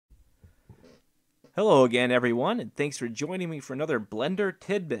Hello again, everyone, and thanks for joining me for another Blender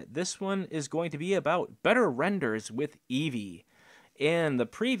tidbit. This one is going to be about better renders with EEVEE. In the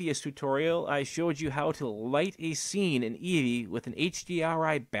previous tutorial, I showed you how to light a scene in EEVEE with an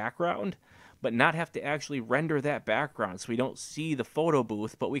HDRI background, but not have to actually render that background so we don't see the photo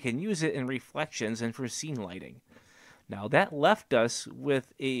booth, but we can use it in reflections and for scene lighting. Now, that left us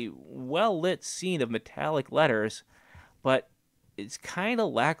with a well-lit scene of metallic letters, but it's kind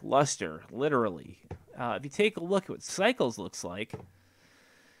of lackluster, literally. If you take a look at what Cycles looks like,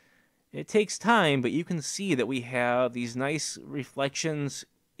 it takes time, but you can see that we have these nice reflections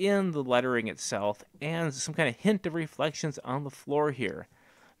in the lettering itself and some kind of hint of reflections on the floor here.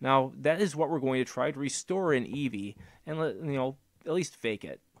 Now, that is what we're going to try to restore in EEVEE and at least fake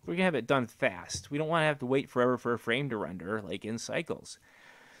it. We're going to have it done fast. We don't want to have to wait forever for a frame to render like in Cycles.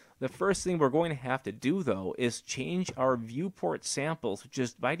 The first thing we're going to have to do, though, is change our viewport samples, which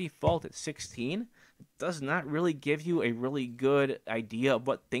is by default at 16. It does not really give you a really good idea of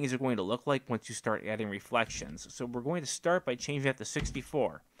what things are going to look like once you start adding reflections. So we're going to start by changing that to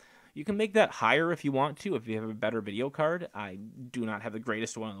 64. You can make that higher if you want to, if you have a better video card. I do not have the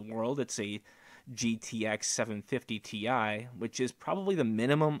greatest one in the world. It's a GTX 750 Ti, which is probably the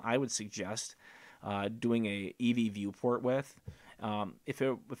minimum I would suggest doing a EEVEE viewport with.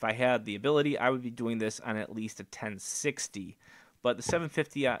 If I had the ability, I would be doing this on at least a 1060, but the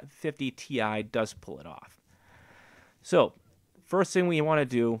 750 Ti does pull it off. So, first thing we want to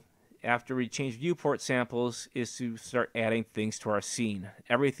do after we change viewport samples is to start adding things to our scene.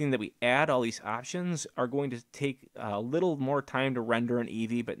 Everything that we add, all these options, are going to take a little more time to render in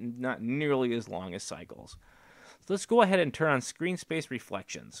EEVEE, but not nearly as long as Cycles. So let's go ahead and turn on screen space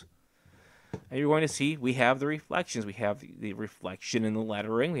reflections. And you're going to see we have the reflections. We have the reflection in the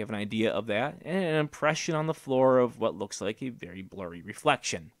lettering. We have an idea of that. And an impression on the floor of what looks like a very blurry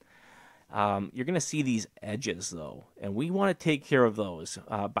reflection. You're going to see these edges, though. And we want to take care of those.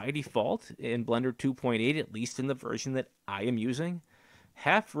 By default, in Blender 2.8, at least in the version that I am using,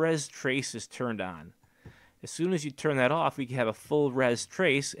 half-res trace is turned on. As soon as you turn that off, we can have a full-res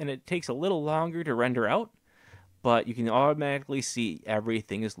trace, and it takes a little longer to render out, but you can automatically see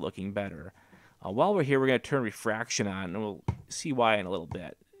everything is looking better. While we're here, we're going to turn refraction on, and we'll see why in a little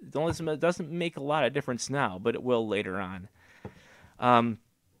bit. It doesn't make a lot of difference now, but it will later on.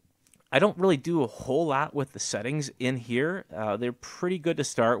 I don't really do a whole lot with the settings in here. They're pretty good to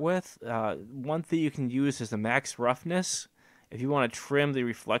start with. One thing you can use is the max roughness. If you want to trim the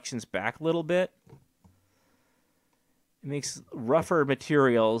reflections back a little bit, it makes rougher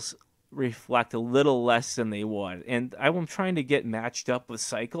materials reflect a little less than they would. And I'm trying to get matched up with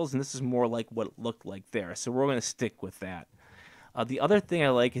Cycles, and this is more like what it looked like there. So we're going to stick with that. The other thing I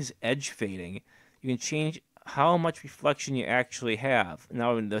like is edge fading. You can change how much reflection you actually have.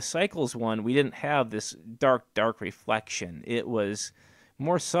 Now in the Cycles one, we didn't have this dark reflection. It was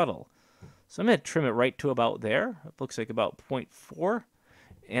more subtle. So I'm going to trim it right to about there. It looks like about 0.4.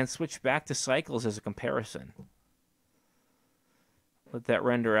 And switch back to Cycles as a comparison. Let that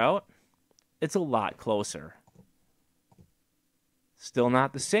render out. It's a lot closer. Still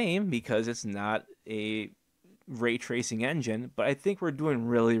not the same because it's not a ray tracing engine, but I think we're doing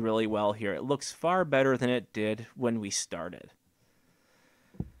really, really well here. It looks far better than it did when we started.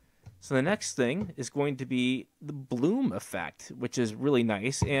 So the next thing is going to be the bloom effect, which is really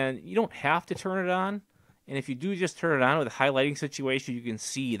nice, and you don't have to turn it on. And if you do just turn it on with a highlighting situation, you can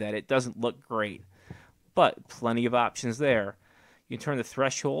see that it doesn't look great, but plenty of options there. You can turn the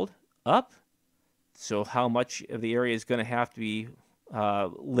threshold up, so how much of the area is going to have to be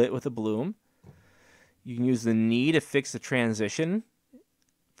lit with a bloom. You can use the knee to fix the transition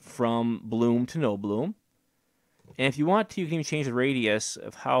from bloom to no bloom. And if you want to, you can even change the radius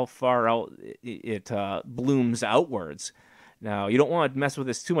of how far out it blooms outwards. Now, you don't want to mess with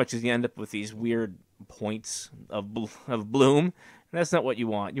this too much as you end up with these weird points of bloom. And that's not what you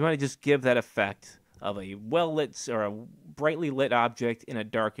want. You want to just give that effect of a well-lit or a brightly lit object in a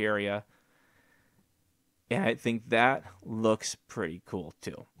dark area. And I think that looks pretty cool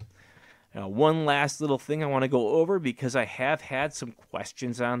too. Now, one last little thing I want to go over because I have had some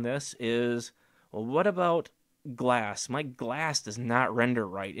questions on this is, well, what about glass? My glass does not render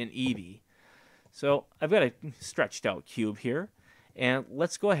right in EEVEE. So I've got a stretched out cube here, and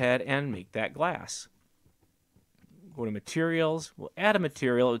let's go ahead and make that glass. Go to materials, we'll add a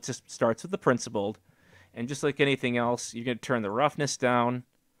material, it just starts with the principled, and just like anything else, you're going to turn the roughness down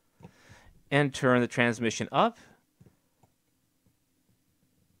and turn the transmission up,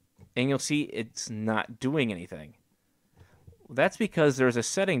 and you'll see it's not doing anything. Well, that's because there's a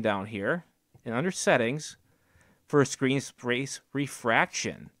setting down here, and under settings, for screen space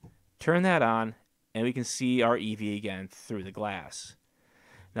refraction. Turn that on, and we can see our EEVEE again through the glass.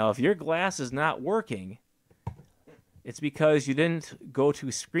 Now, if your glass is not working, it's because you didn't go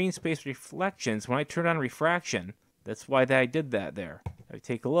to screen space reflections. When I turn on refraction, that's why I did that there. If I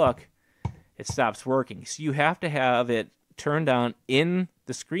take a look, it stops working. So you have to have it turned on in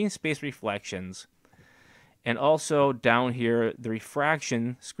the screen space reflections, and also down here, the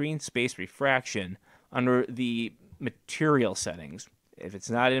refraction, screen space refraction, under the material settings. If it's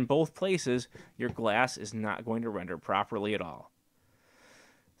not in both places, your glass is not going to render properly at all.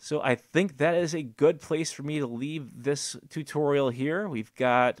 So I think that is a good place for me to leave this tutorial here. We've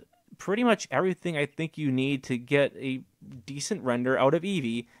got pretty much everything I think you need to get a decent render out of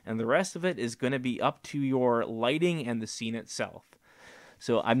EEVEE, and the rest of it is going to be up to your lighting and the scene itself.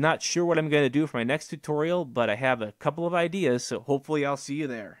 So I'm not sure what I'm going to do for my next tutorial, but I have a couple of ideas, so hopefully I'll see you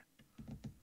there.